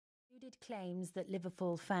Repeated claims that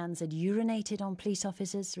Liverpool fans had urinated on police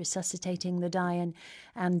officers, resuscitating the dying,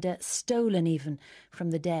 and stolen even from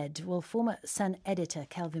the dead. Well, former Sun editor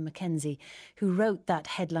Kelvin Mackenzie, who wrote that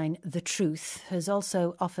headline, The Truth, has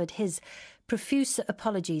also offered his profuse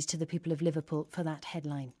apologies to the people of Liverpool for that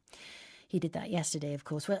headline. He did that yesterday, of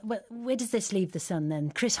course. Well, where does this leave the Sun then?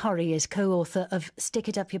 Chris Horrie is co-author of Stick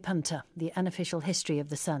It Up Your Punter, the unofficial history of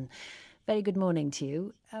the Sun. Very good morning to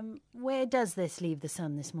you. Where does this leave the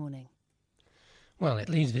Sun this morning? Well, it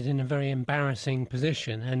leaves it in a very embarrassing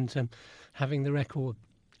position, and having the record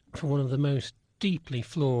for one of the most deeply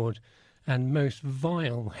flawed and most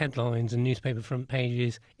vile headlines and newspaper front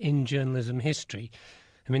pages in journalism history.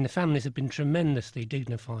 I mean, the families have been tremendously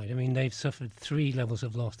dignified. I mean, they've suffered 3 levels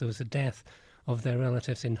of loss. There was the death of their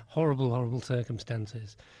relatives in horrible, horrible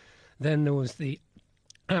circumstances. Then there was the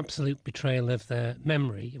absolute betrayal of their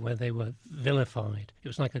memory, where they were vilified. It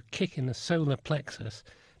was like a kick in the solar plexus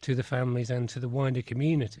to the families and to the wider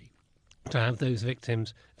community to have those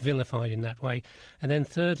victims vilified in that way. And then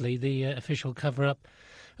thirdly, the official cover-up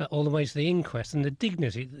all the way to the inquest, and the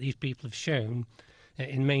dignity that these people have shown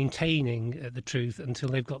in maintaining the truth until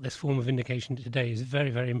they've got this form of vindication today is very,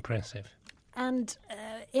 very impressive. And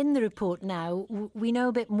in the report now, we know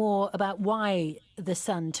a bit more about why the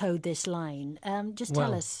Sun towed this line. Just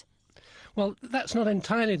tell us. Well, that's not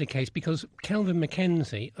entirely the case, because Kelvin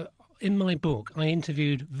Mackenzie, in my book, I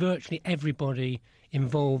interviewed virtually everybody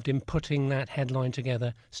involved in putting that headline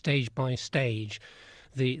together, stage by stage.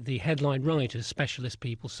 The headline writers, specialist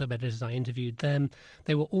people, sub-editors, I interviewed them.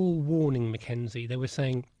 They were all warning Mackenzie. They were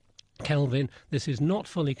saying, Kelvin, this is not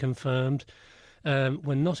fully confirmed.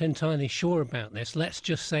 We're not entirely sure about this. Let's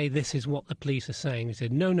just say this is what the police are saying. He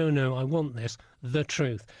said, no, I want this, the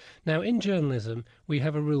truth. Now, in journalism, we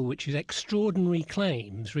have a rule which is extraordinary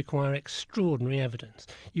claims require extraordinary evidence.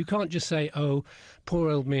 You can't just say, oh, poor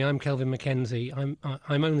old me, I'm Kelvin Mackenzie, I'm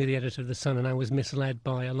only the editor of The Sun and I was misled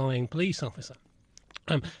by a lying police officer.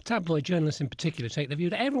 Tabloid journalists in particular take the view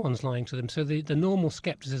that everyone's lying to them, so the normal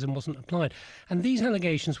scepticism wasn't applied. And these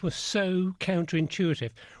allegations were so counterintuitive.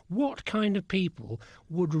 What kind of people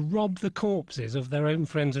would rob the corpses of their own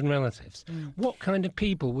friends and relatives? What kind of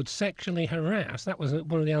people would sexually harass? That was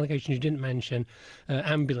one of the allegations you didn't mention,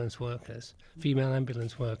 ambulance workers, female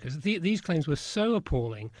ambulance workers. These claims were so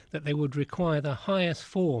appalling that they would require the highest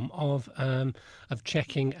form of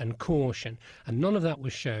checking and caution. And none of that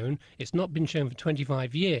was shown. It's not been shown for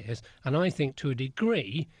 25 years. And I think to a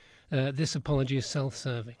degree, this apology is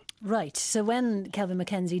self-serving. Right. So when Kelvin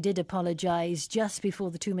Mackenzie did apologise just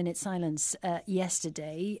before the 2-minute silence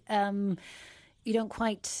yesterday, you don't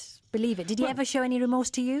quite believe it. Did he ever show any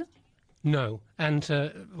remorse to you? No. And,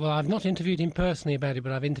 I've not interviewed him personally about it,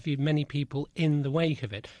 but I've interviewed many people in the wake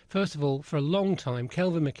of it. First of all, for a long time,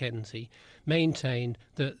 Kelvin Mackenzie maintained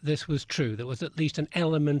that this was true. There was at least an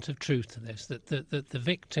element of truth to this, that the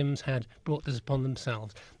victims had brought this upon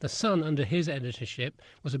themselves. The Sun, under his editorship,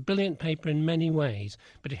 was a brilliant paper in many ways,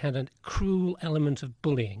 but it had a cruel element of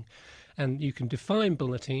bullying. And you can define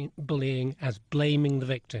bullying as blaming the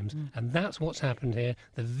victims. And that's what's happened here.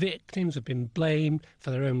 The victims have been blamed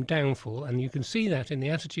for their own downfall. And you can see that in the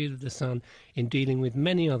attitude of the Sun in dealing with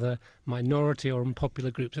many other minority or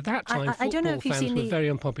unpopular groups. At that time, football fans were very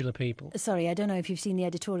unpopular people. Sorry, I don't know if you've seen the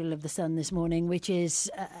editorial of the Sun this morning, which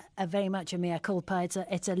is a very much a mea culpa.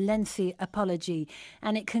 It's a lengthy apology.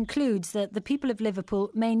 And it concludes that the people of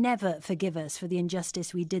Liverpool may never forgive us for the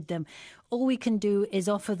injustice we did them. All we can do is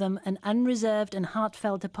offer them an unreserved and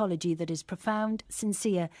heartfelt apology that is profound,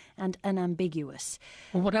 sincere and unambiguous.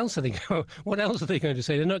 Well, what else are they going to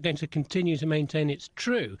say? They're not going to continue to maintain it's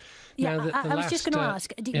true. Yeah, I was just going to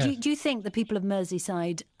ask, do you think the people of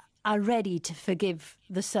Merseyside are ready to forgive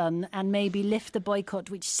the Sun and maybe lift the boycott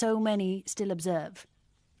which so many still observe?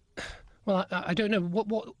 Well, I don't know.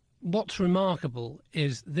 What's remarkable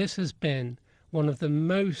is this has been one of the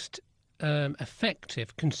most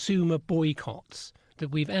effective consumer boycotts that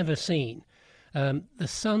we've ever seen. The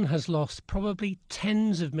Sun has lost probably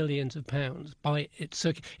tens of millions of pounds by its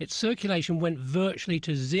circulation went virtually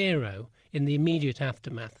to zero in the immediate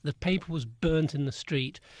aftermath. The paper was burnt in the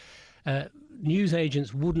street.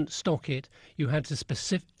 Newsagents wouldn't stock it. You had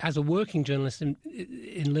to as a working journalist in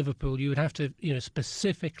Liverpool, you would have to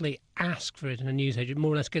specifically ask for it in a newsagent,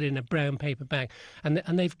 more or less get it in a brown paper bag. And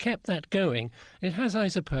they've kept that going. It has, I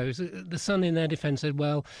suppose, the Sun in their defence said,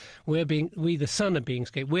 well, we the Sun are being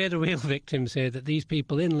scared. We're the real victims here, that these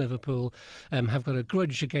people in Liverpool have got a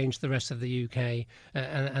grudge against the rest of the UK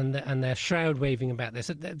and they're shroud waving about this.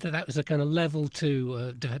 That was a kind of level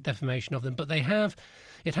 2 defamation of them. But they have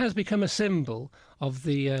it has become a symbol of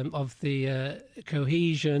the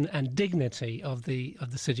cohesion and dignity of the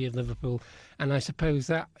city of Liverpool, and I suppose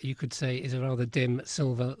that, you could say, is a rather dim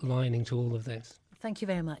silver lining to all of this. Thank you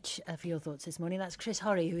very much for your thoughts this morning. That's Chris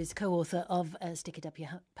Horrie, who is co-author of Stick It Up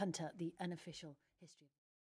Your Punter, the unofficial